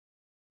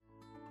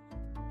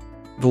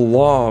the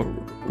law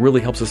really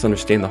helps us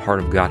understand the heart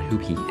of God, who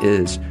He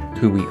is,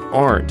 who we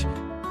aren't,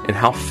 and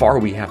how far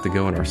we have to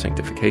go in our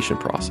sanctification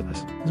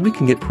process. Because we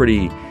can get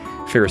pretty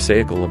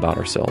pharisaical about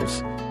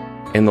ourselves.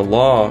 And the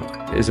law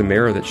is a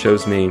mirror that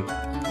shows me,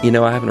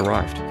 I haven't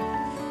arrived.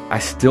 I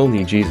still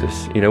need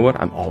Jesus. You know what?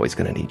 I'm always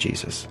going to need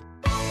Jesus.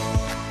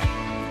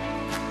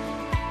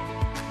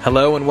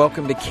 Hello and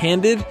welcome to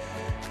Candid,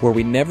 where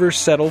we never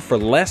settle for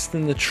less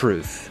than the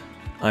truth.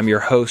 I'm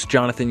your host,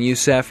 Jonathan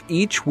Youssef.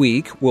 Each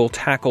week, we'll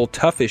tackle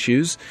tough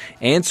issues,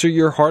 answer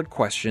your hard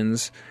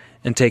questions,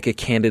 and take a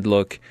candid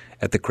look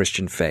at the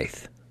Christian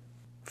faith.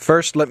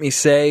 First, let me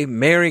say,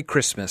 Merry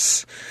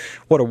Christmas.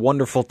 What a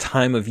wonderful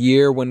time of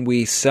year when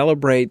we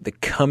celebrate the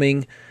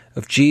coming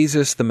of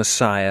Jesus, the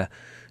Messiah,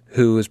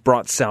 who has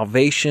brought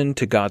salvation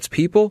to God's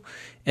people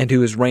and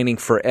who is reigning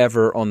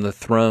forever on the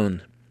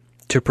throne.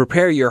 To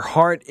prepare your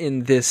heart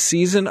in this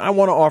season, I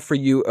want to offer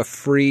you a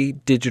free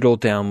digital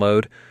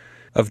download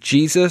of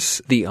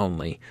Jesus the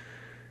Only.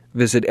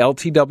 Visit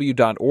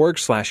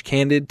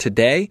ltw.org/candid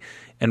today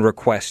and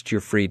request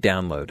your free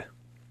download.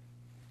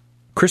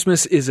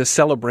 Christmas is a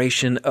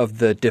celebration of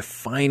the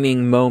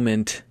defining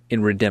moment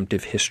in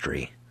redemptive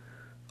history.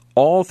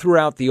 All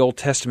throughout the Old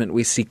Testament,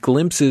 we see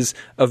glimpses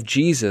of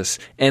Jesus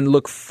and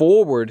look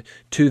forward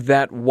to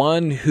that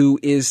one who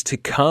is to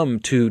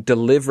come to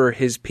deliver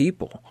his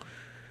people.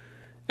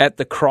 At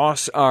the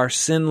cross, our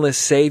sinless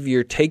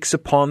Savior takes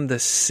upon the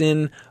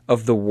sin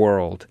of the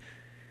world.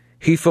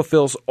 He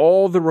fulfills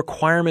all the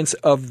requirements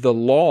of the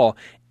law,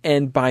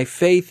 and by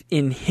faith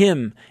in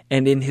Him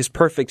and in His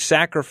perfect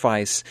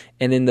sacrifice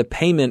and in the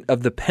payment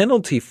of the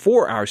penalty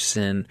for our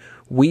sin,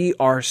 we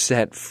are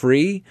set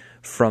free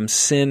from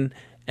sin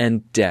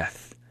and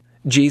death.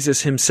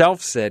 Jesus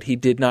Himself said He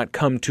did not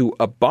come to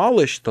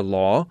abolish the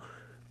law,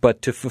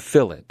 but to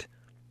fulfill it.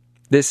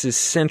 This is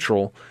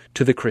central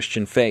to the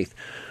Christian faith.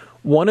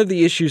 One of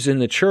the issues in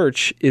the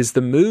church is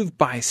the move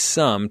by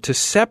some to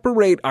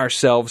separate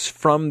ourselves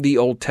from the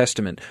Old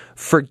Testament,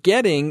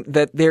 forgetting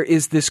that there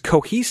is this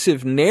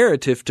cohesive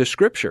narrative to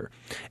Scripture.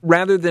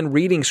 Rather than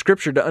reading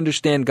Scripture to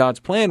understand God's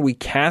plan, we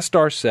cast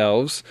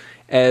ourselves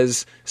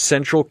as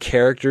central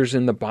characters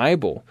in the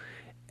Bible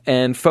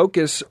and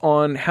focus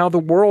on how the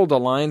world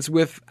aligns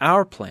with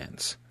our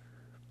plans.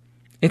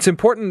 It's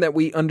important that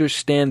we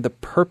understand the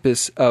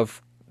purpose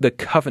of the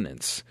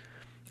covenants.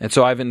 And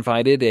so I've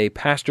invited a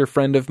pastor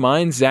friend of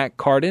mine, Zach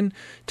Carden,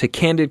 to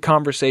Candid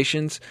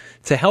Conversations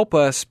to help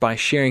us by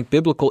sharing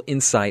biblical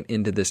insight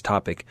into this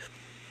topic.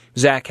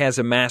 Zach has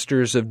a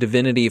Master's of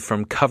Divinity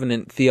from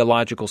Covenant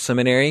Theological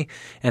Seminary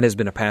and has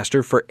been a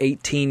pastor for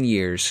 18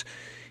 years.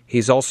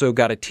 He's also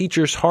got a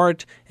teacher's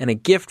heart and a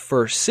gift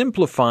for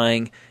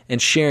simplifying and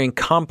sharing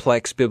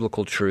complex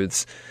biblical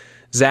truths.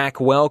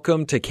 Zach,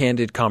 welcome to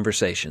Candid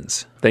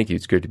Conversations. Thank you.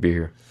 It's good to be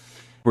here.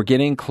 We're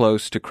getting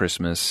close to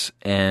Christmas,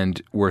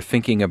 and we're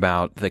thinking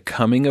about the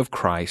coming of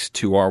Christ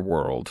to our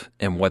world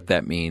and what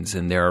that means.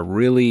 And there are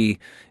really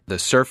the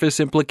surface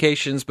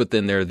implications, but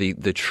then there are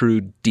the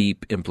true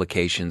deep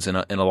implications. And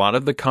a lot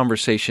of the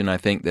conversation, I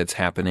think, that's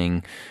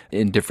happening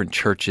in different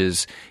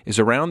churches is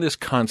around this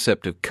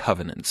concept of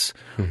covenants,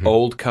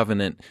 Old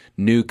Covenant,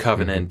 New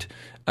Covenant.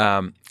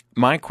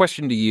 My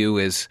question to you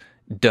is,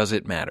 does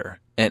it matter?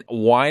 And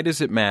why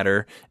does it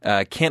matter?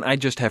 Can't I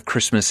just have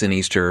Christmas and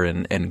Easter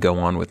and go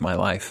on with my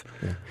life?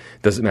 Yeah.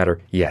 Does it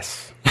matter?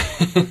 Yes.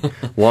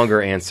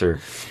 Longer answer.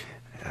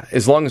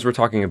 As long as we're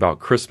talking about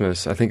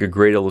Christmas, I think a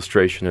great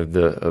illustration of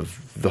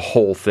the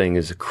whole thing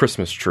is a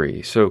Christmas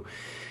tree. So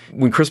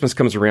when Christmas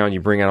comes around, you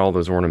bring out all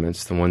those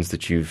ornaments, the ones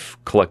that you've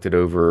collected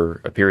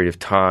over a period of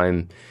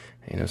time,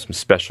 some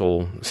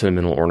special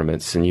sentimental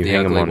ornaments, and you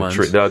hang them on a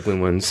tree, the ugly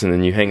ones, and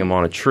then you hang them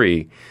on a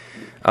tree.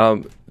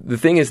 The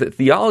thing is that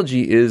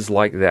theology is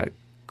like that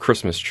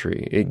Christmas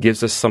tree. It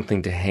gives us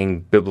something to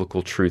hang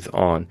biblical truth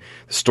on.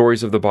 The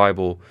stories of the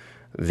Bible,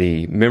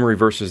 the memory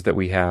verses that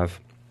we have.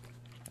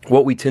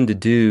 What we tend to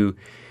do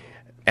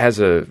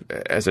as a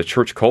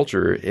church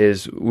culture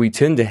is we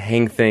tend to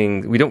hang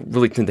things. We don't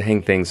really tend to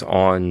hang things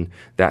on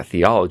that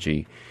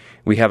theology.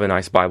 We have a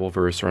nice Bible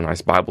verse or a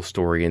nice Bible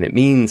story, and it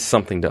means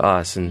something to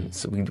us, and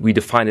so we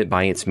define it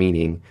by its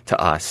meaning to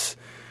us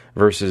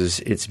versus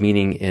its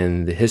meaning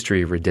in the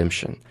history of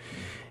redemption.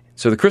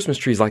 So the Christmas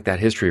tree is like that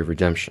history of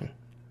redemption,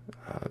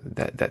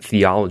 that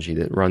theology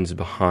that runs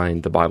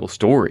behind the Bible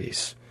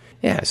stories.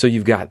 Yeah, so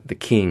you've got the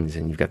kings,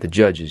 and you've got the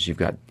judges, you've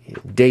got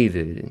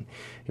David, and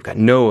you've got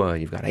Noah,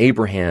 you've got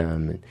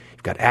Abraham, and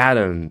you've got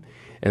Adam,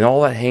 and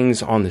all that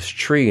hangs on this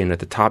tree, and at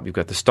the top you've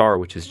got the star,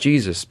 which is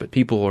Jesus, but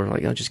people are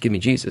like, just give me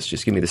Jesus,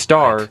 just give me the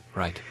star,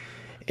 right.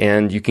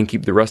 And you can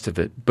keep the rest of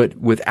it. But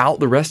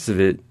without the rest of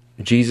it,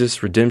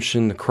 Jesus,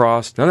 redemption, the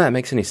cross, none of that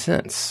makes any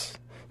sense.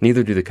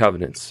 Neither do the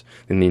covenants.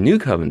 And the new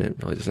covenant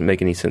really doesn't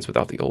make any sense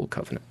without the old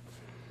covenant.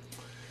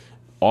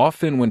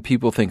 Often when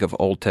people think of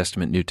Old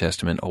Testament, New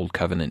Testament, Old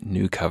Covenant,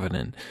 New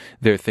Covenant,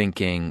 they're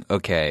thinking,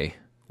 okay,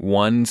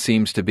 one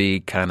seems to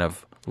be kind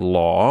of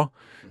law,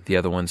 the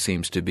other one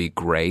seems to be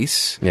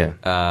grace,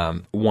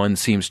 one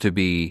seems to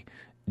be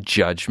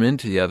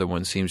judgment, the other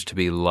one seems to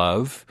be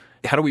love,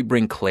 How do we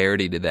bring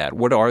clarity to that?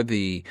 What are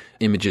the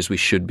images we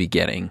should be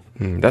getting?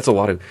 There's a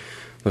lot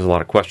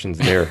of questions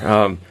there.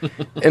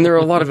 And there are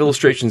a lot of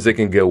illustrations that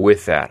can go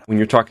with that. When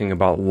you're talking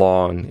about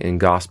law and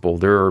gospel,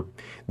 there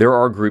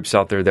are groups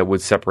out there that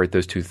would separate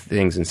those two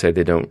things and say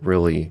they don't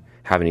really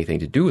have anything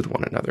to do with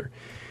one another.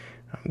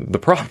 The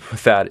problem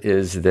with that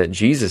is that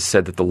Jesus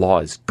said that the law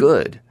is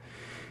good.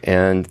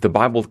 And the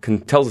Bible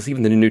tells us,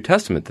 even in the New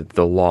Testament, that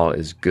the law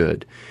is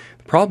good.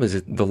 The problem is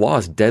that the law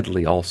is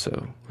deadly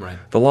also. Right.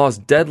 The law is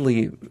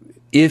deadly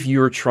if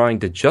you're trying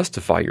to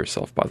justify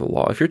yourself by the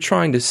law. If you're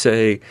trying to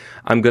say,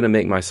 I'm going to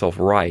make myself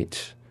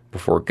right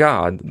before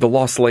God, the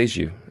law slays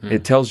you.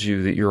 It tells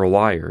you that you're a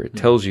liar. It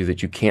tells you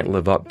that you can't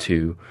live up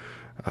to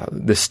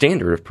the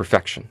standard of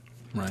perfection.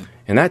 Right.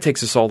 And that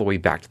takes us all the way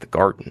back to the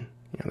garden.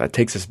 That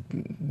takes us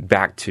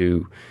back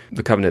to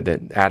the covenant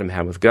that Adam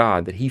had with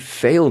God, that he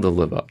failed to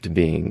live up to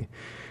being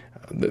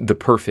the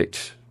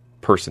perfect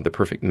person, the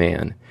perfect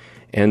man.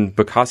 And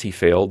because he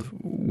failed,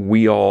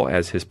 we all,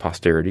 as his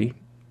posterity,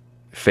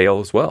 fail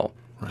as well.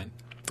 Right.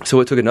 So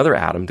it took another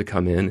Adam to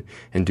come in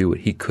and do what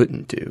he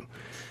couldn't do.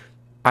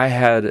 I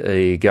had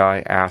a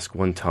guy ask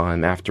one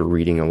time after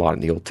reading a lot in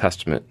the Old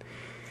Testament,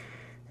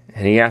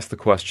 and he asked the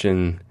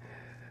question,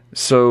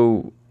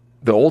 so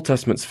the Old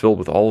Testament's filled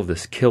with all of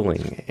this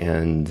killing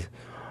and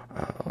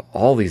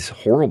all these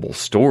horrible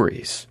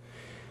stories.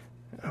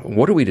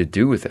 What are we to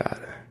do with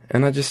that?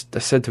 And I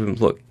said to him,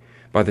 look,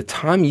 by the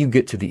time you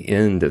get to the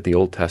end of the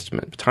Old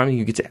Testament, by the time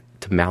you get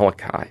to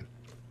Malachi,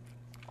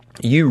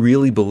 you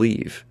really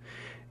believe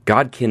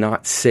God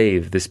cannot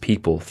save this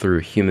people through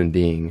a human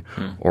being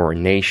or a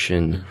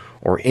nation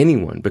or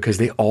anyone, because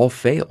they all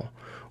fail,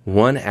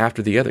 one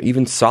after the other.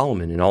 Even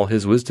Solomon, in all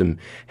his wisdom,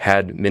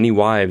 had many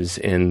wives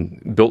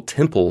and built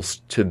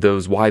temples to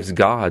those wives'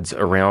 gods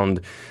around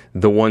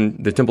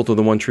the temple to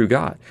the one true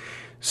God.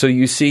 So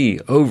you see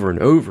over and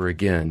over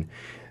again,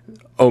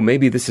 oh,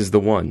 maybe this is the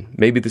one.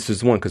 Maybe this is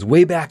the one. Because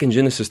way back in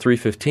Genesis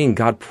 3:15,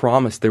 God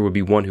promised there would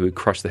be one who would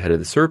crush the head of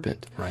the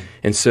serpent. Right.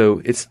 And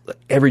so it's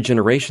every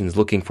generation is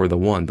looking for the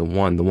one.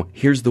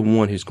 Here's the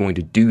one who's going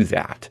to do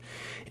that.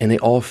 And they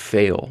all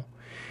fail,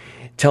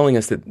 telling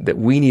us that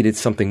we needed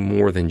something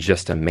more than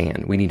just a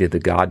man. We needed the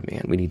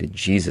God-man. We needed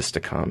Jesus to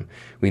come.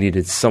 We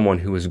needed someone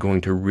who was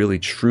going to really,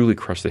 truly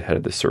crush the head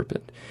of the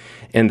serpent.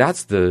 And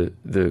that's the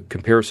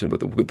comparison.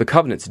 What the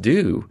covenants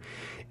do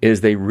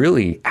is they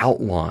really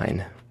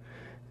outline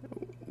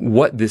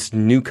what this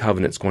new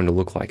covenant's going to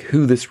look like,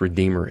 who this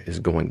Redeemer is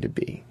going to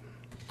be.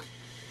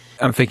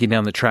 I'm thinking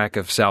down the track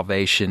of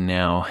salvation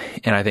now,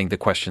 and I think the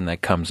question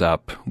that comes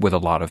up with a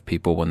lot of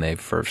people when they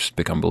first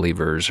become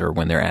believers or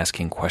when they're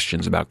asking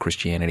questions about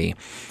Christianity,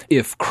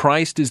 if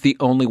Christ is the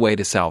only way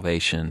to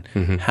salvation,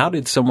 how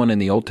did someone in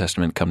the Old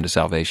Testament come to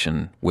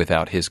salvation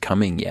without his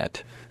coming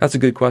yet? That's a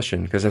good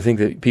question, because I think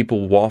that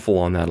people waffle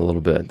on that a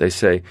little bit. They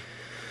say,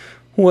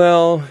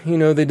 well,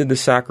 they did the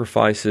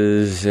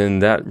sacrifices,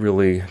 and that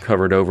really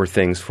covered over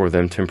things for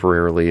them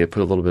temporarily. It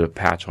put a little bit of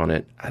patch on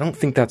it. I don't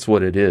think that's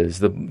what it is.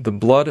 The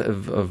blood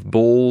of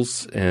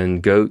bulls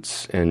and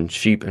goats and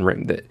sheep and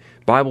ram, the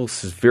Bible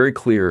is very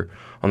clear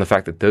on the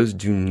fact that those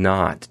do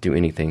not do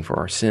anything for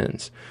our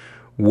sins.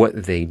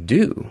 What they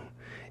do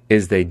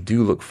is they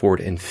do look forward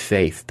in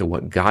faith to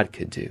what God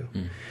could do.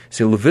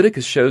 See,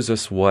 Leviticus shows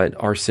us what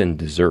our sin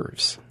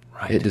deserves.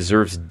 Right. It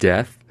deserves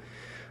death.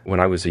 When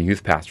I was a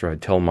youth pastor,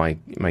 I'd tell my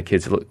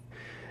kids, look,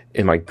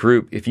 in my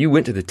group, if you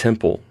went to the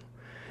temple,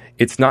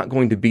 it's not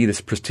going to be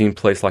this pristine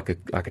place like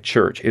a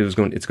church. It's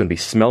going to be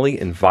smelly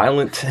and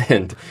violent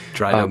and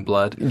dried up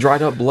blood.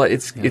 Dried up blood.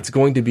 It's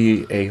going to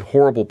be a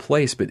horrible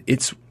place, but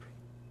it's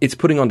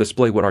putting on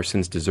display what our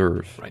sins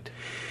deserve. Right.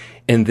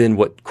 And then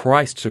what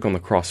Christ took on the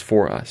cross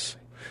for us.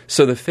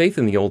 So the faith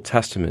in the Old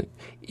Testament,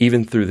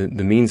 even through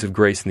the means of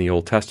grace in the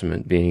Old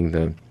Testament, being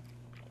the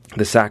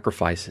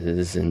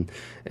sacrifices and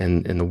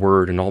the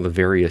word and all the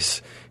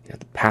various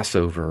the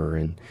Passover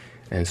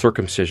and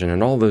circumcision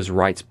and all those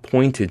rites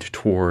pointed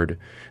toward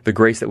the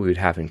grace that we would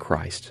have in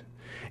Christ.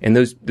 And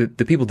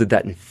the people did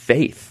that in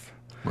faith,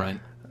 right,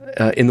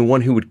 in the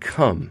one who would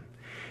come.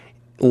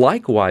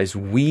 Likewise,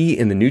 we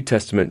in the New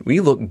Testament, we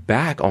look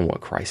back on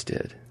what Christ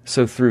did.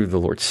 So through the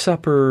Lord's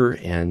Supper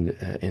and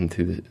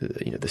through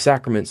the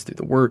sacraments, through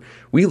the Word,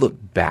 we look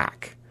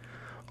back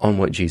on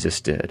what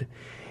Jesus did.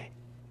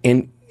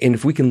 And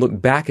if we can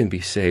look back and be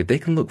saved, they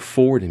can look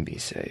forward and be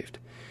saved.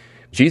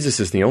 Jesus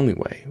is the only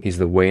way. He's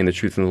the way and the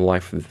truth and the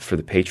life for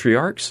the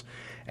patriarchs,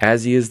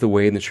 as he is the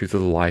way and the truth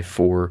of the life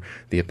for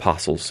the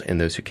apostles and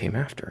those who came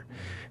after.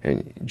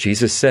 And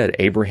Jesus said,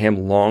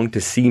 Abraham longed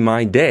to see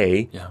my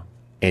day,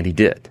 and he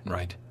did.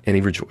 Right. And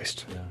he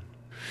rejoiced. Yeah.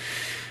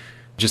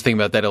 Just thinking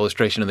about that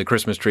illustration of the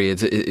Christmas tree,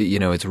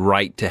 it's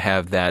right to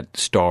have that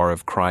star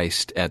of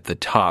Christ at the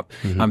top.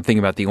 Mm-hmm. I'm thinking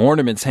about the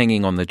ornaments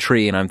hanging on the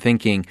tree, and I'm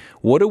thinking,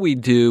 what do we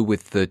do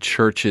with the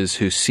churches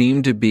who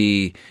seem to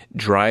be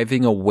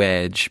driving a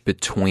wedge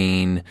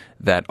between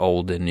that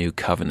old and new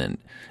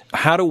covenant?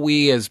 How do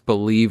we as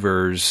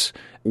believers,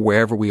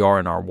 wherever we are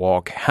in our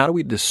walk, how do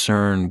we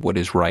discern what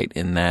is right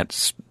in that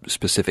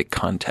specific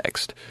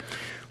context?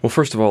 Well,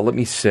 first of all, let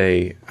me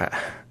say,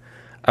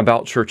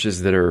 about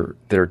churches that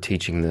are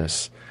teaching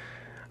this.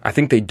 I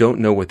think they don't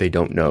know what they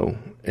don't know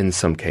in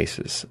some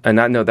cases. And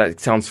I know that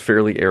sounds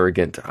fairly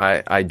arrogant.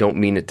 I don't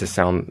mean it to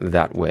sound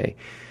that way.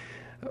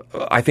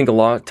 I think a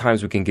lot of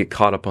times we can get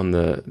caught up on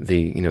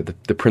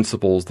the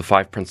principles, the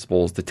 5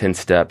 principles, the 10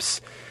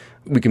 steps.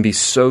 We can be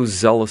so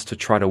zealous to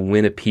try to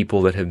win a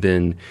people that have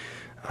been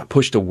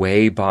pushed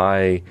away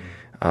by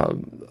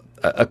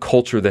a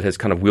culture that has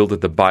kind of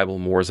wielded the Bible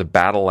more as a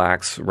battle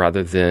axe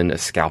rather than a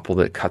scalpel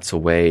that cuts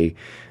away,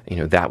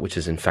 that which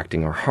is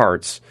infecting our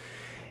hearts.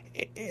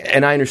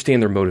 And I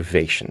understand their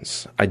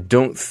motivations. I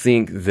don't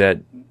think that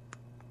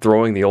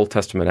throwing the Old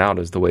Testament out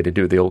is the way to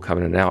do the Old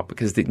Covenant out,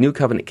 because the New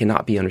Covenant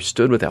cannot be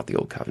understood without the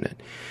Old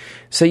Covenant.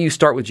 Say you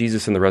start with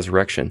Jesus and the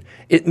resurrection.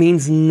 It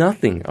means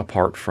nothing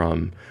apart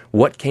from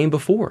what came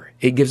before.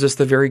 It gives us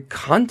the very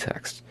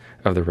context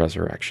of the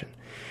resurrection.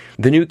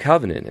 The New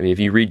Covenant, if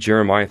you read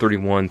Jeremiah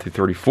 31 through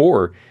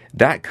 34,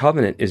 that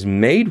covenant is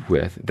made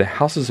with the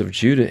houses of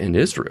Judah and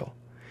Israel.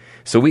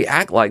 So we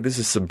act like this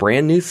is a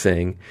brand new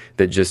thing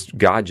that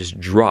God just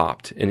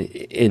dropped,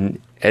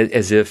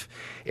 as if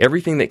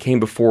everything that came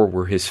before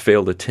were his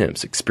failed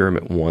attempts.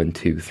 Experiment 1,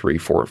 2, 3,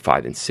 4,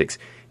 5, and 6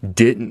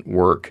 didn't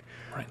work.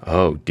 Right.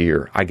 Oh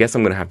dear, I guess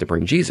I'm going to have to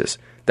bring Jesus.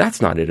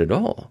 That's not it at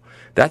all.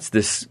 That's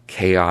this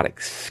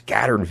chaotic,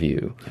 scattered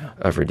view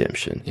of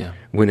redemption,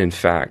 when in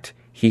fact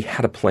he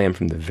had a plan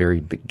from the very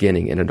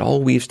beginning, and it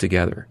all weaves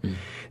together.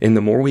 And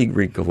the more we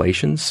read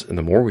Galatians, and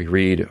the more we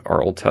read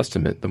our Old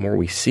Testament, the more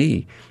we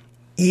see,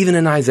 even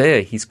in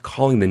Isaiah, he's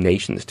calling the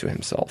nations to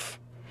himself.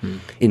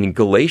 In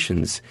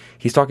Galatians,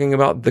 he's talking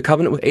about the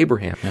covenant with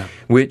Abraham,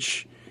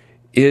 which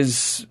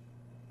is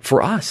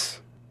for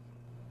us.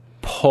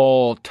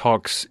 Paul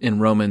talks in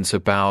Romans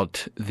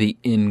about the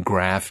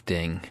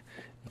ingrafting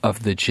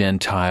of the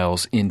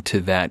Gentiles into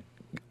that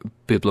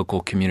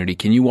biblical community.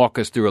 Can you walk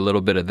us through a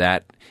little bit of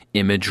that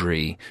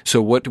imagery?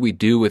 So what do we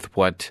do with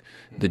what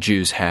the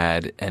Jews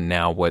had and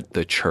now what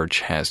the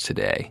church has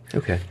today?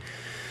 Okay.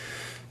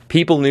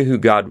 People knew who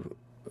God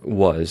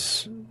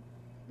was.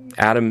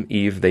 Adam,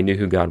 Eve, they knew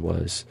who God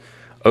was.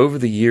 Over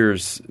the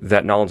years,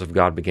 that knowledge of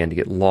God began to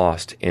get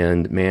lost,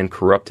 and man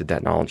corrupted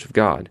that knowledge of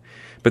God.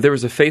 But there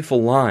was a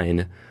faithful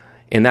line,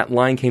 and that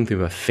line came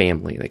through a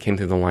family. That came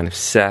through the line of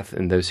Seth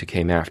and those who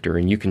came after.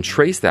 And you can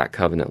trace that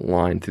covenant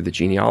line through the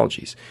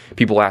genealogies.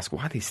 People ask,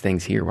 why are these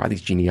things here? Why are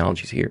these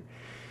genealogies here?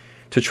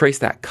 To trace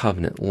that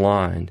covenant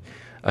line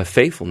of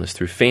faithfulness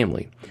through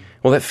family.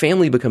 Well, that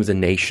family becomes a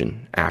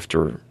nation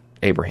after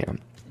Abraham.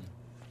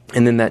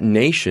 And then that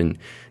nation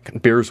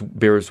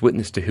bears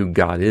witness to who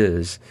God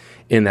is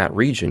in that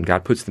region.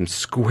 God puts them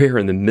square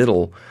in the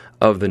middle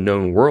of the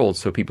known world,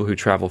 so people who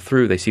travel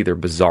through, they see their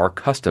bizarre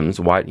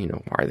customs. Why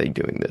are they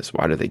doing this?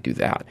 Why do they do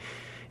that?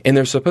 And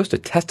they're supposed to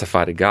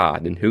testify to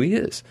God and who he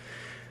is.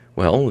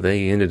 Well,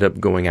 they ended up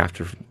going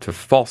after to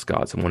false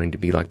gods and wanting to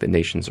be like the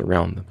nations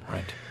around them.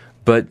 Right.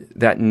 But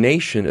that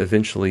nation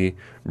eventually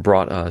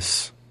brought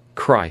us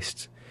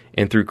Christ.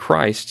 And through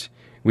Christ,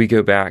 we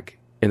go back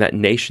and that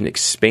nation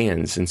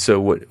expands. And so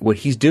what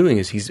he's doing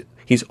is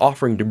he's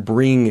offering to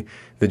bring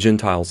the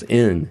Gentiles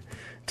in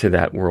to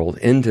that world,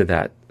 into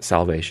that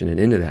salvation, and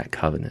into that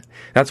covenant.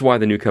 That's why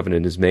the new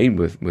covenant is made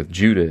with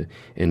Judah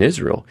and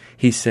Israel.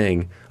 He's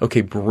saying,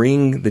 okay,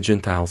 bring the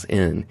Gentiles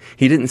in.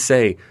 He didn't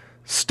say,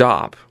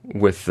 stop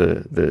with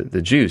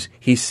the Jews.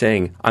 He's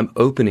saying, I'm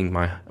opening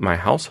my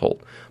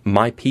household.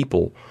 My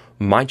people,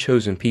 my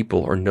chosen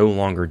people are no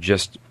longer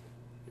just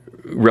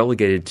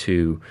relegated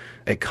to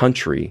a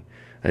country,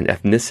 an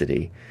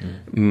ethnicity.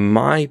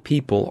 My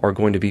people are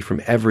going to be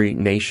from every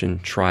nation,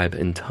 tribe,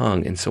 and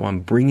tongue, and so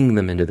I'm bringing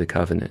them into the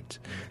covenant.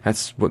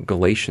 That's what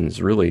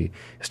Galatians really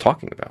is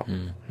talking about.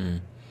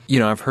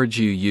 Mm-hmm. I've heard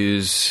you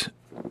use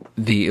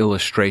the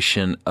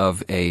illustration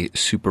of a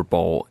Super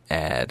Bowl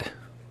ad.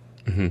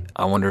 Mm-hmm.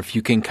 I wonder if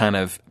you can kind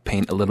of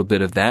paint a little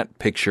bit of that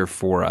picture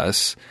for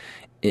us.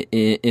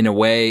 In a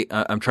way,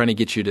 I'm trying to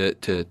get you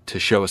to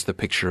show us the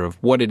picture of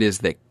what it is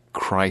that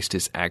Christ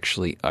is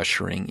actually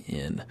ushering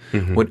in.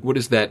 Mm-hmm. What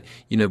is that?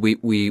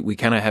 We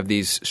kind of have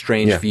these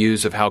strange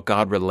views of how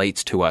God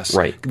relates to us.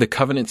 Right. The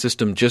covenant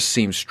system just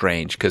seems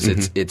strange because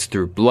it's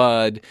through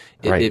blood.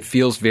 It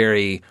feels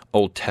very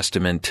Old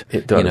Testament.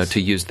 It does. To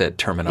use that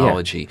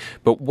terminology. Yeah.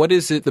 But what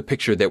is it? The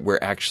picture that we're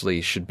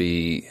actually should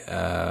be,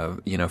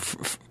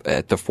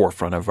 at the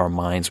forefront of our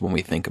minds when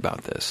we think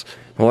about this.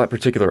 Well, that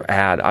particular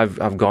ad,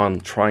 I've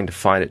gone trying to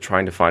find it.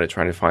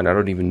 I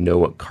don't even know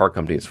what car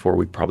company it's for.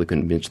 We probably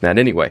couldn't mention that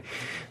anyway.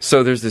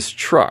 So there's this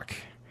truck,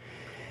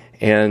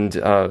 and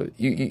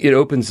it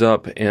opens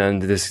up,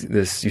 and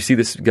this you see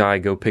this guy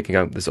go picking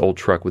up this old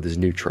truck with his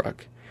new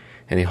truck,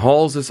 and he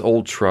hauls this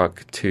old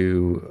truck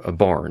to a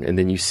barn, and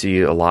then you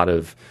see a lot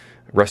of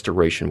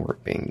restoration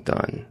work being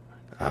done.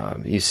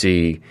 You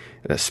see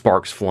the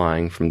sparks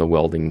flying from the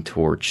welding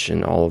torch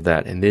and all of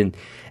that, and then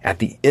at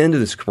the end of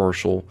this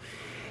commercial,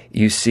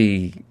 you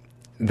see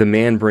the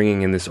man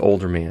bringing in this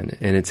older man,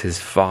 and it's his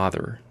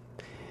father.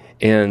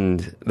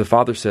 And the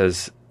father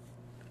says,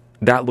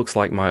 "That looks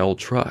like my old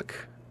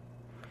truck."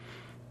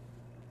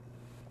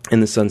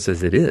 And the son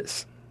says, "It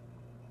is."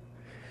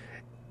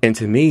 And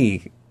to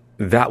me,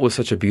 that was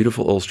such a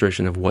beautiful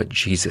illustration of what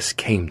Jesus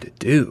came to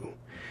do.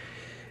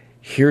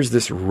 Here's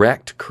this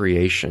wrecked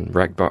creation,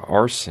 wrecked by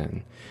our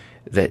sin,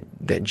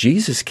 that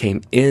Jesus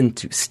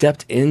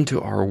stepped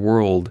into our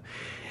world,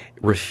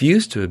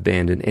 refused to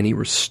abandon, and he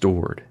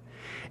restored.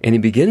 And he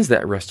begins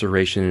that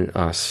restoration in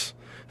us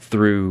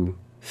through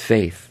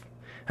faith.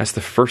 That's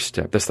the first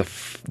step. That's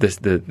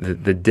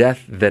the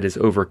death that is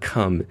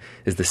overcome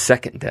is the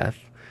second death,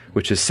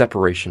 which is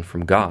separation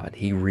from God.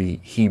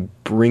 He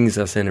brings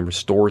us in and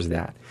restores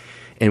that.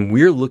 And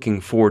we're looking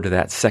forward to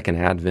that second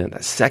advent,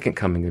 that second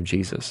coming of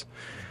Jesus,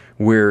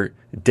 where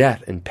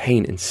death and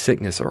pain and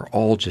sickness are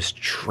all just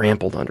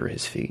trampled under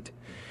his feet,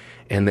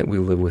 and that we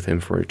live with him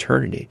for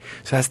eternity.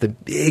 So that's the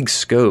big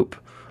scope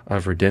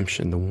of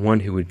redemption, the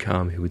one who would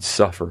come, who would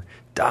suffer,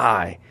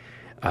 die,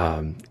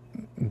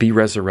 be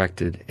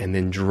resurrected, and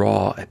then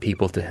draw a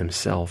people to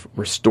himself,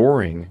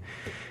 restoring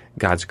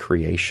God's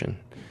creation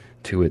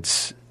to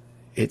its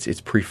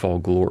pre-fall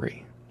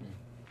glory.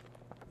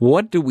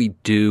 What do we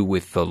do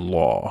with the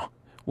law?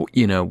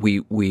 We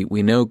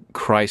know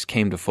Christ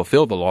came to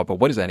fulfill the law, but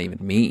what does that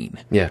even mean?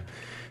 Yeah.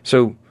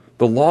 So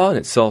the law in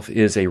itself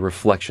is a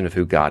reflection of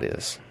who God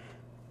is.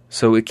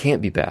 So it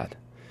can't be bad.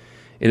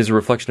 It is a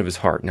reflection of his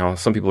heart. Now,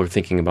 some people are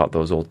thinking about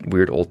those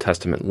weird Old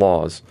Testament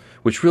laws,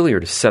 which really are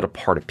to set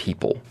apart a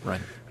people. Right.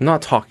 I'm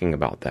not talking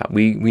about that.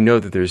 We know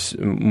that there's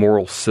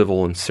moral,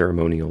 civil, and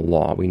ceremonial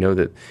law. We know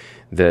that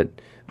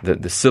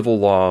the civil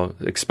law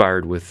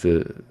expired with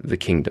the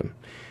kingdom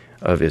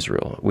of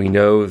Israel. We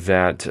know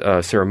that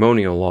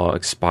ceremonial law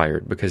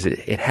expired because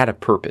it had a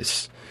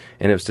purpose,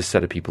 and it was to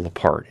set a people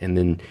apart. And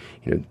then,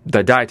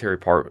 the dietary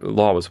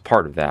law was a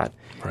part of that.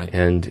 Right.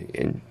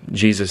 And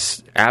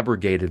Jesus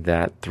abrogated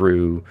that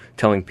through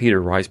telling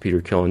Peter, "Rise,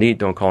 Peter, kill and eat.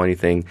 Don't call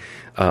anything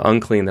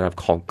unclean that I've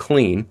called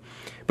clean."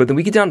 But then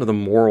we get down to the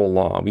moral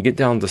law. We get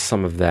down to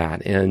some of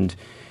that, and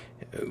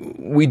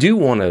we do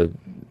want to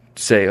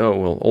say, "Oh,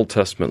 well, Old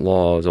Testament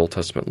law is Old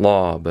Testament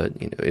law," but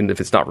and if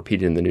it's not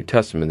repeated in the New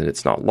Testament, then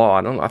it's not law.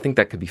 I think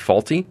that could be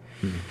faulty.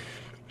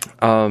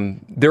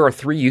 There are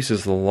three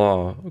uses of the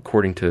law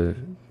according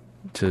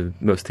to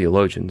most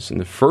theologians, and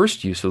the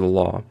first use of the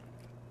law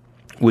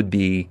would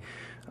be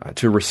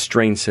to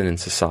restrain sin in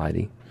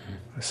society.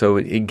 So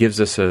it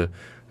gives us a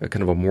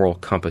kind of a moral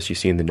compass. You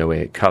see in the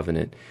Noahic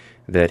covenant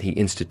that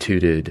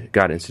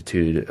God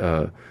instituted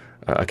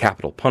a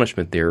capital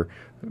punishment there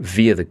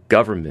via the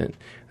government,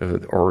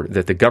 or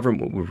that the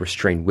government would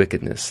restrain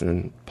wickedness.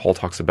 And Paul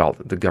talks about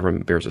that the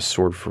government bears a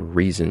sword for a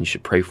reason. You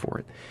should pray for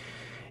it.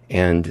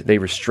 And they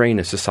restrain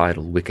a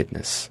societal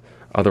wickedness.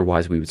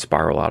 Otherwise, we would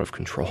spiral out of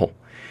control.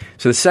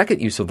 So the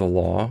second use of the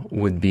law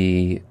would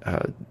be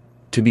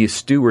to be a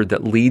steward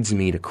that leads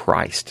me to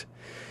Christ.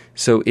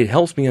 So it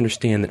helps me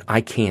understand that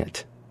I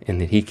can't and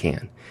that he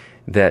can.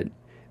 That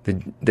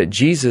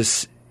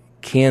Jesus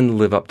can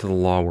live up to the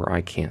law where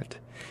I can't.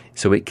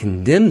 So it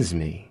condemns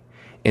me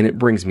and it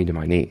brings me to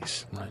my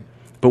knees. Right.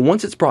 But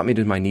once it's brought me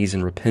to my knees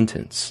in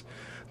repentance,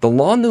 the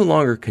law no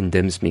longer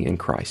condemns me in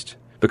Christ,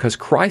 because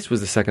Christ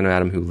was the second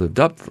Adam who lived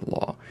up to the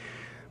law.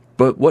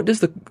 But what does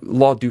the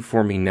law do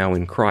for me now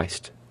in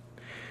Christ?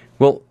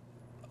 Well,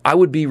 I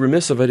would be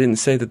remiss if I didn't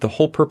say that the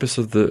whole purpose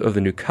of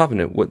the New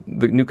Covenant, what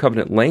the New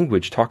Covenant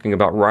language talking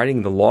about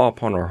writing the law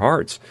upon our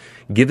hearts,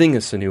 giving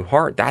us a new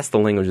heart, that's the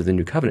language of the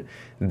New Covenant.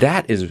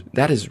 That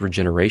is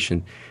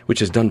regeneration,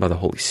 which is done by the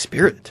Holy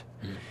Spirit.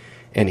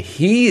 And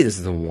he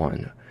is the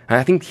one, and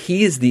I think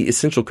he is the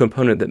essential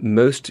component that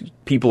most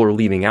people are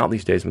leaving out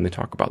these days when they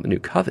talk about the New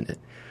Covenant,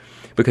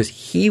 because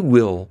he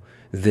will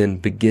then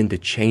begin to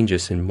change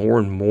us, and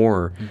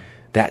more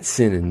that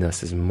sin in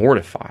us is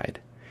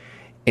mortified.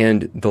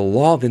 And the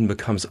law then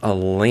becomes a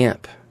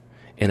lamp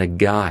and a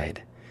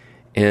guide,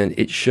 and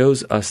it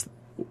shows us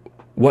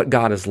what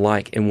God is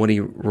like and what he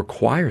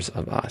requires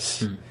of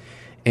us.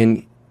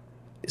 And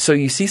so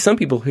you see some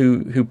people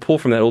who pull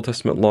from that Old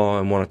Testament law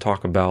and want to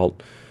talk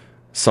about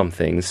some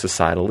things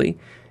societally,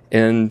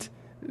 and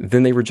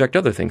then they reject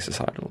other things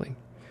societally.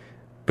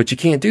 But you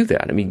can't do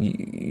that. I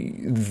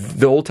mean,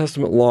 the Old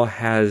Testament law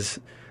has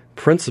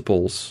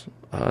principles,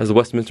 as the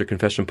Westminster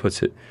Confession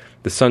puts it,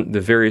 the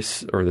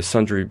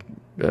sundry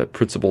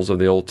principles of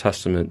the Old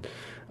Testament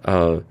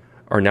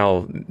are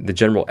now, the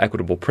general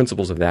equitable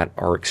principles of that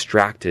are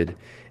extracted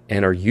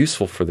and are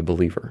useful for the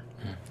believer.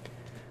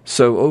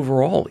 So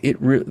overall,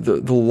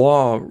 the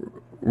law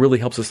really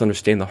helps us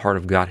understand the heart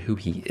of God, who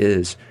he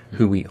is,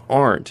 who we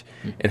aren't,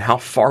 and how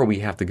far we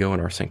have to go in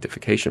our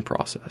sanctification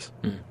process.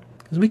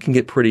 Because we can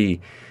get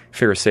pretty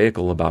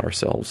pharisaical about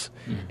ourselves.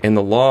 And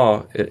the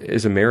law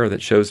is a mirror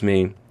that shows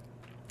me,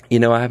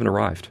 I haven't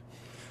arrived.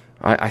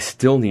 I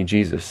still need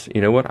Jesus.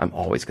 You know what? I'm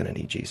always going to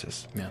need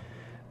Jesus. Yeah.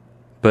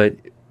 But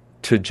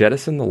to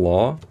jettison the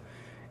law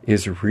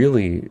is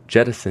really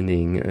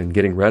jettisoning and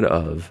getting rid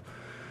of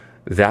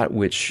that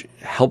which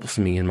helps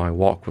me in my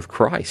walk with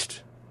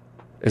Christ,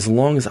 as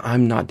long as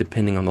I'm not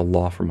depending on the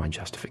law for my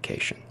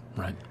justification.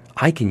 Right.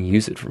 I can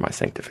use it for my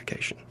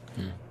sanctification.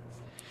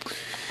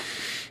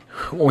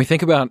 When we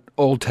think about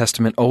Old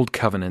Testament, Old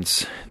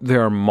Covenants,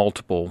 there are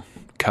multiple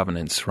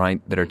covenants,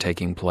 right, that are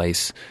taking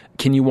place.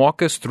 Can you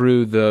walk us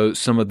through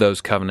some of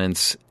those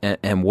covenants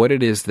and what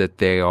it is that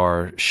they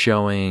are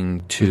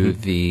showing to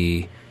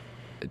the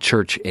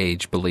church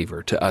age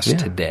believer, to us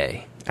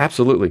today?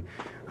 Absolutely.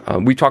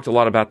 We talked a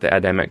lot about the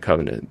Adamic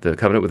covenant, the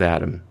covenant with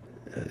Adam.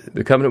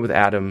 The covenant with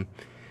Adam,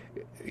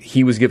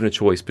 he was given a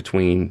choice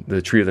between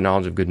the tree of the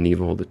knowledge of good and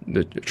evil,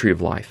 the tree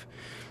of life.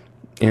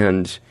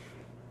 And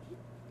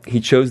he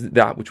chose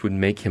that which would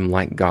make him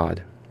like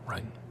God.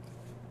 Right.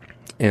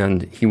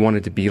 And he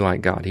wanted to be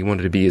like God. He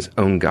wanted to be his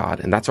own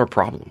God. And that's our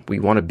problem. We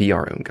want to be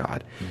our own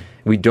God.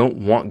 We don't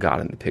want God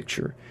in the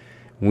picture.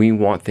 We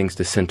want things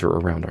to center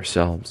around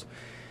ourselves.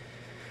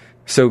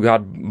 So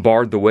God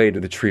barred the way to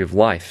the tree of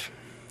life.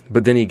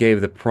 But then he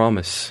gave the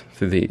promise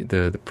through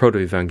the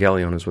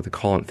proto-evangelion, is what they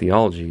call it in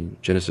theology,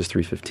 Genesis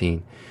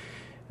 3:15,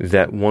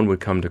 that one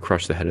would come to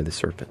crush the head of the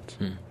serpent.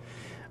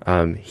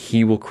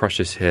 He will crush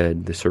his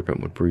head, the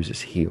serpent would bruise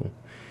his heel.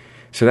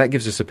 So that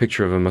gives us a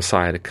picture of a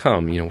Messiah to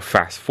come.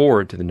 Fast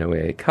forward to the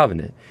Noahic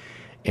covenant,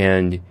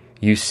 and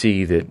you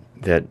see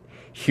that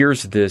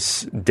here's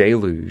this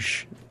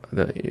deluge.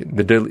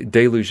 The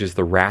deluge is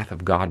the wrath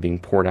of God being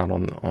poured out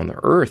on the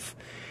earth.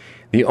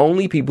 The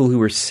only people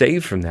who are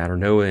saved from that are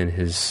Noah and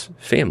his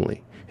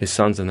family, his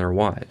sons and their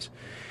wives.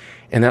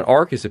 And that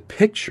ark is a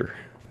picture.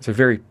 It's a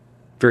very,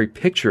 very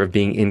picture of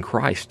being in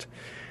Christ.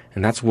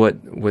 And that's what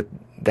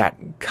that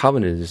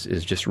covenant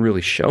is just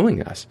really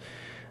showing us.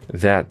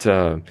 That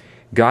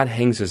God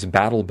hangs his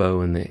battle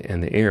bow in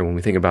the air. When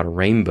we think about a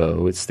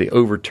rainbow, it's the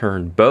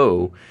overturned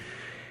bow.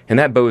 And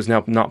that bow is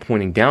now not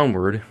pointing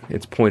downward,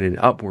 it's pointed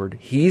upward.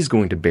 He's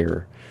going to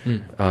bear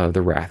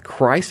the wrath.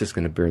 Christ is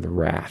going to bear the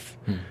wrath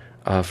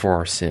for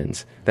our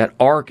sins. That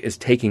ark is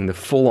taking the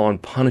full-on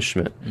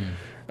punishment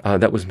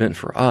that was meant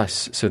for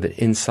us so that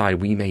inside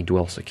we may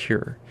dwell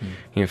secure.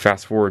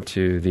 Fast forward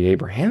to the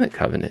Abrahamic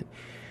covenant.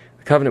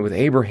 The covenant with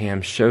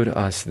Abraham showed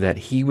us that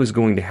he was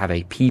going to have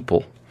a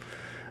people,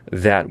 he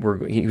was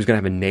going to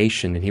have a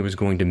nation, and he was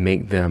going to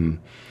make them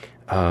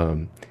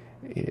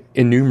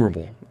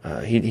innumerable.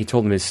 He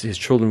told them his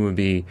children would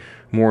be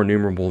more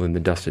innumerable than the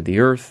dust of the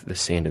earth, the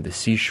sand of the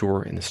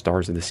seashore, and the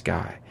stars of the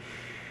sky.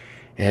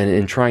 And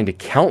in trying to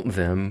count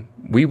them,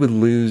 we would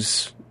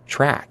lose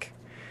track.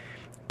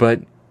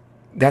 But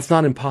that's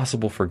not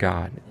impossible for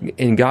God.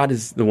 And God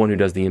is the one who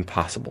does the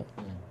impossible.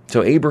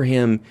 So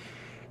Abraham,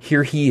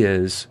 here he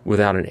is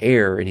without an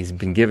heir, and he's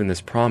been given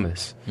this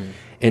promise.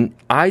 And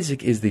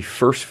Isaac is the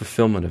first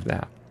fulfillment of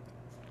that.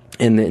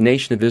 And the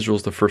nation of Israel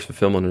is the first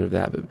fulfillment of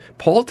that. But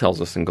Paul tells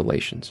us in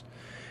Galatians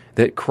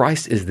that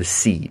Christ is the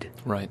seed.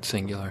 Right,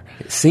 singular.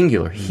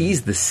 Singular.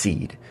 He's the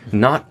seed.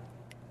 Not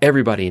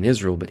everybody in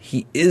Israel, but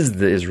he is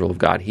the Israel of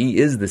God. He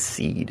is the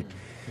seed.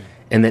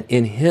 And that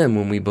in him,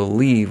 when we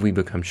believe, we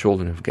become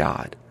children of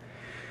God.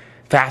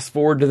 Fast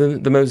forward to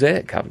the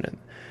Mosaic covenant.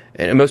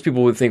 And most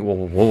people would think,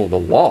 well, the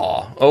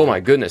law. Oh my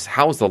goodness,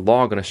 how is the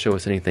law going to show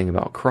us anything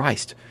about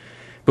Christ?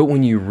 But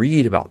when you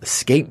read about the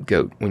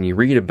scapegoat, when you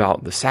read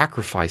about the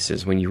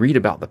sacrifices, when you read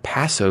about the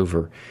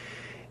Passover,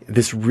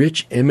 this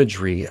rich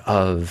imagery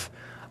of,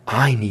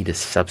 I need a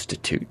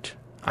substitute.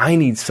 I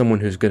need someone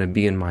who's going to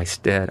be in my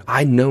stead.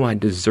 I know I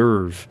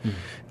deserve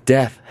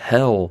death,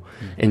 hell,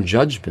 and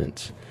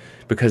judgment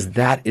because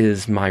that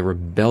is my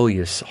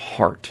rebellious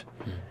heart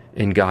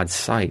in God's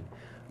sight.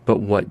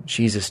 But what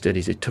Jesus did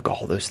is he took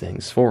all those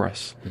things for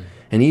us.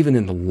 And even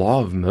in the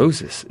law of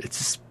Moses, it's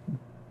this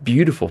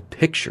beautiful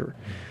picture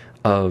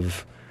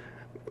of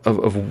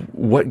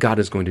what God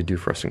is going to do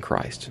for us in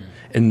Christ.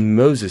 And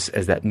Moses,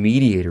 as that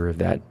mediator of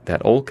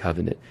that old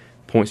covenant,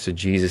 points to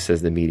Jesus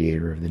as the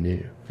mediator of the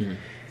new.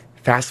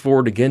 Fast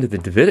forward again to the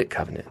Davidic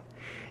covenant,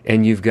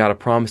 and you've got a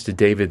promise to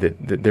David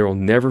that there will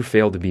never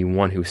fail to be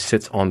one who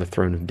sits on the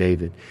throne of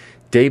David.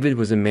 David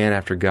was a man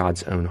after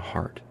God's own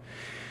heart.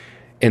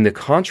 And the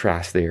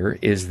contrast there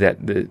is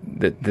that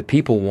the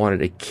people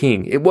wanted a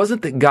king. It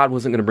wasn't that God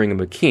wasn't going to bring him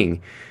a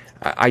king.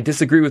 I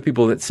disagree with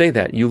people that say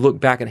that. You look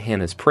back at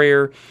Hannah's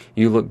prayer,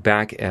 you look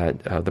back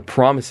at the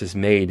promises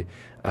made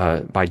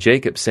by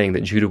Jacob saying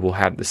that Judah will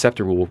have, the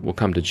scepter will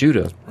come to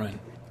Judah. Right.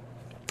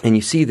 And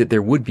you see that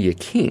there would be a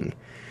king.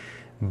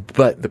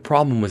 But the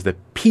problem was the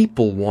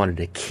people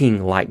wanted a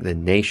king like the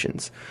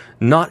nations.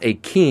 Not a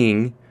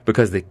king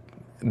because the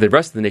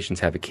rest of the nations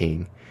have a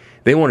king.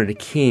 They wanted a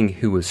king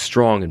who was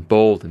strong and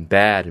bold and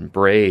bad and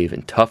brave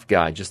and tough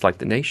guy just like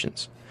the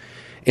nations.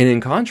 And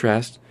in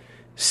contrast,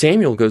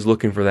 Samuel goes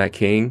looking for that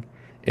king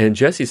in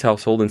Jesse's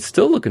household and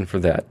still looking for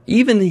that.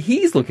 Even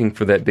he's looking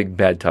for that big,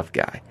 bad, tough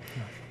guy.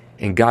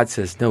 And God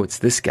says, no, it's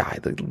this guy,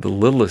 the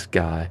littlest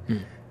guy,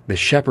 the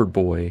shepherd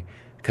boy,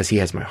 because he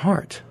has my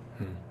heart.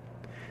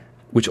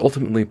 Which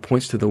ultimately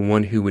points to the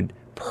one who would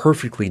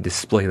perfectly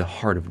display the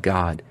heart of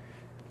God.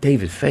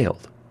 David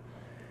failed.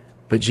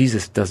 But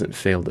Jesus doesn't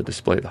fail to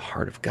display the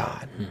heart of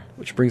God,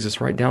 which brings us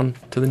right down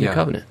to the New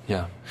Covenant.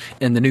 Yeah,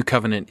 and the New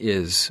Covenant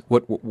is,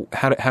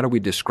 how do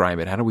we describe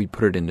it? How do we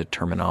put it into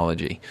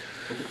terminology?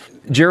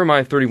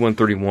 Jeremiah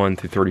 31:31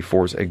 through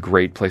 34 is a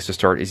great place to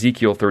start.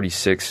 Ezekiel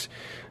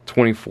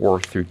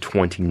 36:24 through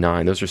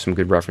 29. Those are some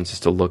good references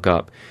to look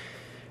up.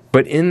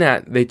 But in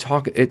that, it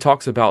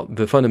talks about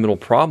the fundamental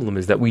problem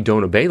is that we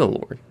don't obey the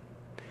Lord.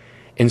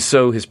 And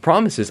so his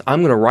promise is,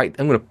 I'm going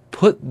to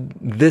put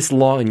this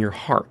law in your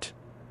heart.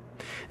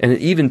 And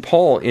even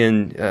Paul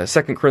in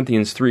 2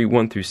 Corinthians 3,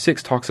 1 through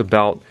 6 talks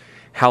about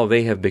how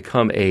they have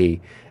become a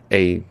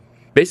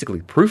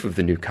basically proof of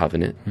the new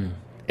covenant,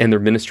 and their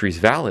ministry is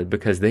valid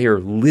because they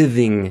are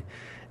living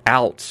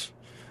out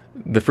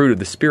the fruit of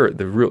the Spirit,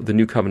 the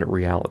new covenant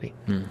reality.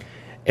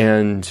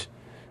 And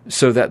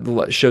so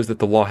that shows that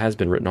the law has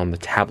been written on the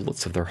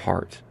tablets of their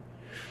heart.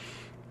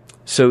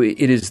 So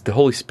it is the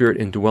Holy Spirit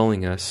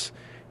indwelling us,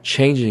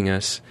 changing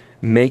us,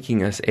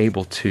 making us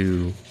able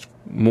to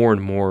more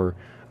and more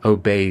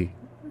obey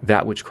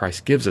that which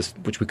Christ gives us,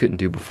 which we couldn't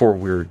do before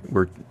we're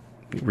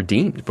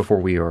redeemed, before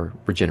we are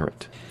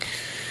regenerate.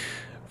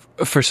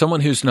 For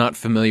someone who's not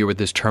familiar with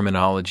this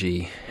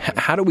terminology,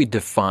 how do we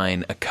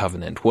define a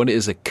covenant? What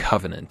is a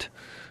covenant?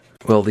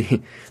 Well,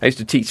 I used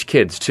to teach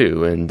kids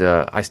too, and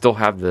I still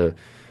have the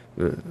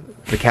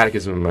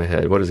catechism in my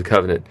head. What is a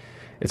covenant?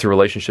 It's a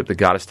relationship that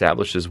God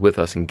establishes with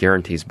us and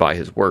guarantees by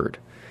His Word.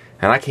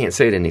 And I can't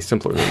say it any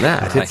simpler than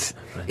that. Right.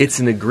 It's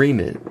an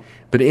agreement.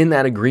 But in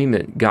that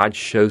agreement, God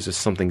shows us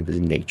something of His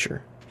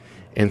nature.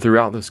 And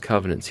throughout those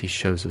covenants, He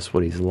shows us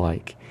what He's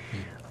like.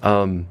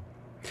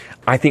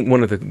 I think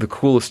one of the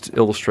coolest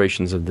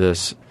illustrations of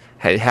this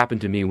had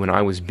happened to me when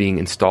I was being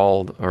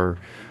installed, or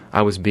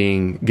I was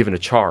being given a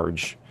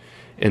charge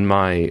in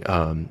my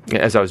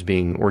as I was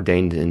being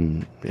ordained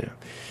in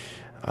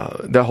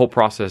the whole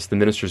process. The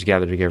ministers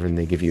gather together and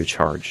they give you a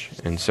charge,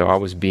 and so I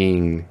was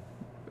being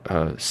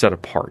set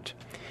apart.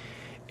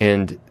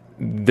 And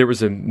there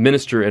was a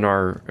minister in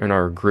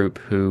our group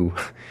who,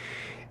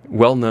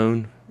 well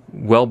known,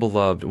 well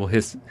beloved. Well,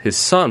 his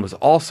son was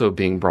also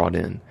being brought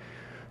in.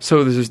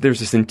 So there's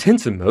this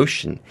intense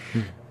emotion.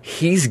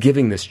 He's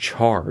giving this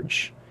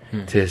charge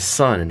to his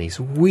son, and he's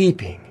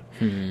weeping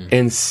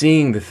and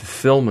seeing the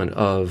fulfillment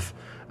of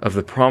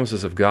the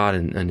promises of God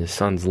in his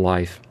son's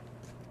life.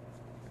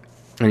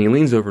 And he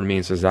leans over to me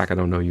and says, "Zach, I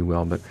don't know you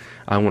well, but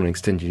I want to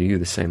extend to you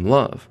the same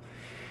love."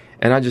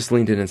 And I just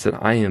leaned in and said,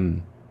 "I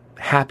am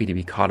happy to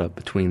be caught up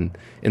in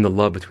the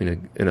love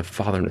between a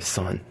father and a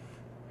son."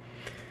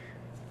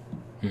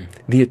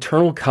 The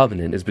eternal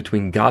covenant is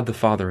between God the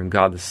Father and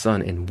God the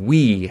Son, and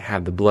we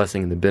have the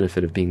blessing and the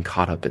benefit of being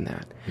caught up in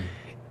that.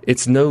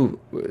 It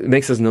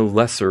makes us no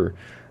lesser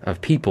of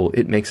people.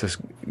 It makes us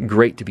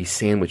great to be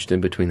sandwiched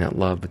in between that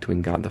love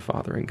between God the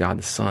Father and God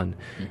the Son,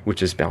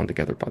 which is bound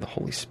together by the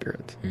Holy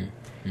Spirit.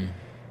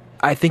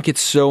 I think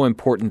it's so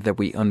important that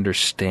we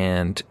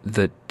understand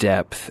the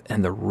depth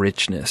and the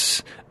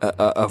richness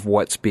of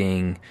what's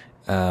being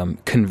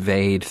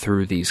conveyed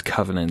through these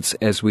covenants.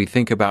 As we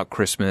think about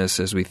Christmas,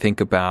 as we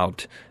think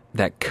about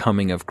that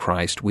coming of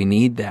Christ, we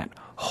need that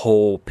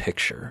whole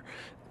picture,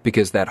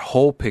 because that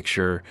whole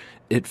picture,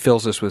 it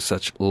fills us with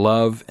such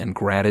love and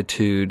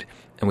gratitude,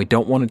 and we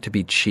don't want it to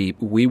be cheap.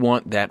 We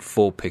want that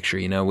full picture.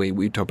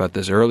 We talked about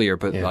this earlier,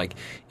 but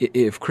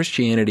if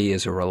Christianity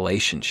is a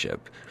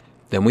relationship,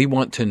 then we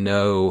want to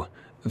know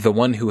the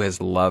one who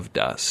has loved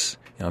us.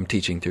 I'm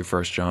teaching through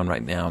 1 John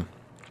right now,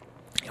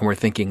 and we're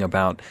thinking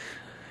about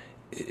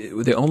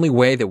the only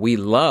way that we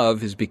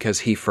love is because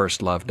He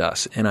first loved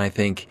us. And I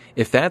think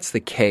if that's the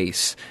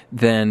case,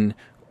 then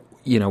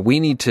we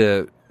need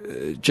to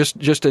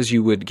just as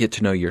you would get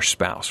to know your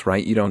spouse,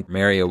 right? You don't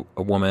marry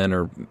a woman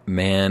or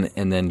man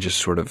and then just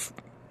sort of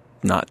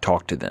not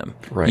talk to them.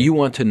 Right. You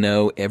want to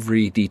know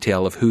every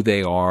detail of who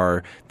they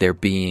are, their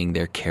being,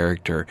 their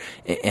character.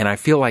 And I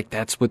feel like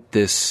that's what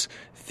this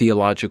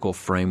theological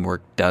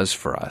framework does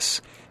for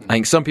us. I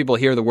think some people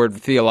hear the word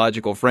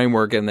theological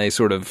framework and they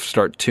sort of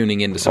start tuning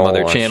into some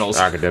other channels.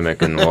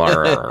 Academic and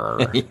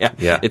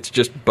yeah, it's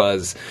just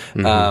buzz.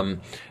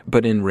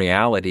 But in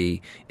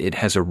reality, it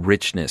has a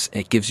richness.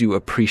 It gives you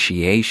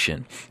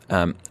appreciation.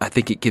 I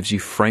think it gives you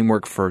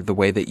framework for the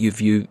way that you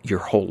view your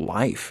whole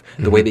life,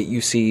 the way that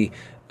you see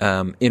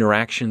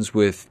interactions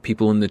with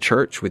people in the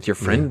church, with your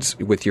friends,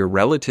 with your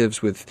relatives,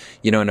 with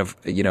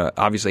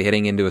obviously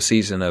heading into a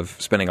season of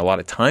spending a lot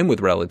of time with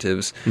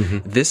relatives.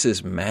 This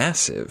is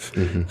massive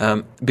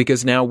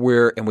because now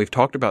and we've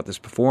talked about this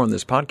before on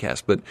this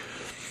podcast, but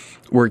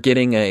we're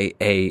getting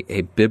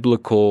a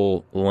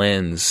biblical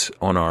lens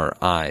on our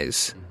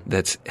eyes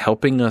that's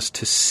helping us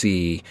to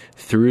see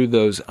through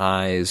those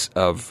eyes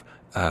of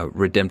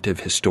redemptive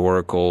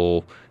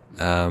historical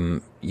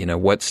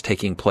what's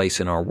taking place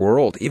in our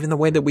world, even the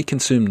way that we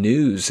consume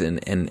news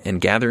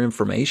and gather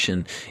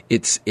information.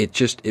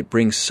 It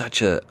brings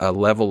such a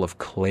level of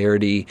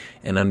clarity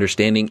and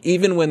understanding.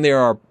 Even when there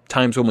are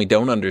times when we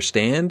don't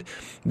understand,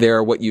 there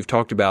are what you've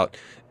talked about.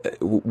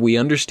 We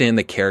understand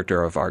the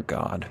character of our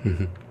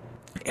God.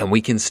 And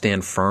we can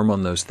stand firm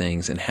on those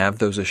things and have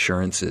those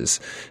assurances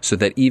so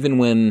that even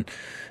when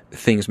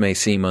things may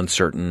seem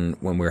uncertain,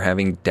 when we're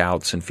having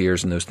doubts and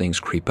fears and those things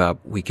creep up,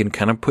 we can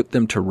kind of put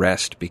them to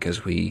rest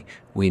because we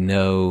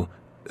know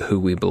who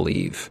we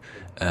believe,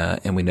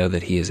 and we know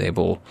that He is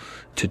able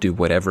to do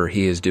whatever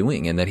He is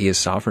doing and that He is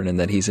sovereign and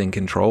that He's in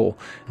control.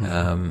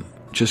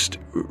 just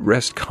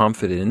rest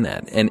confident in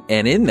that. And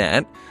in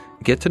that,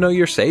 get to know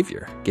your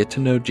Savior. Get to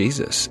know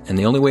Jesus. And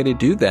the only way to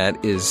do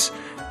that is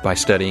by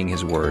studying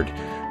His Word,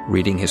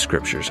 reading His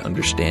Scriptures,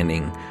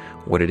 understanding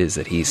what it is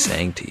that He's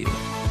saying to you.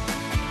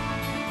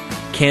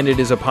 Candid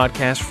is a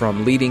podcast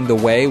from Leading the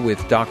Way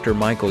with Dr.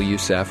 Michael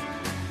Youssef.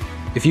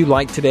 If you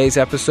like today's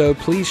episode,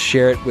 please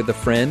share it with a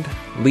friend,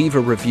 leave a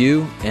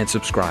review, and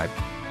subscribe.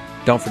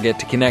 Don't forget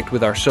to connect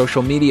with our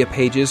social media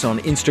pages on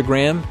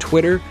Instagram,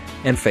 Twitter,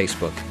 and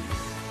Facebook.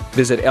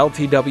 Visit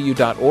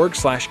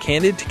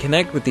ltw.org/candid to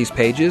connect with these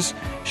pages,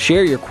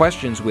 share your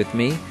questions with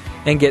me,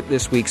 and get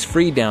this week's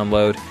free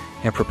download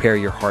and prepare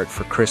your heart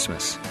for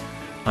Christmas.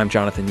 I'm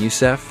Jonathan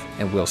Youssef,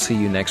 and we'll see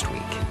you next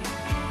week.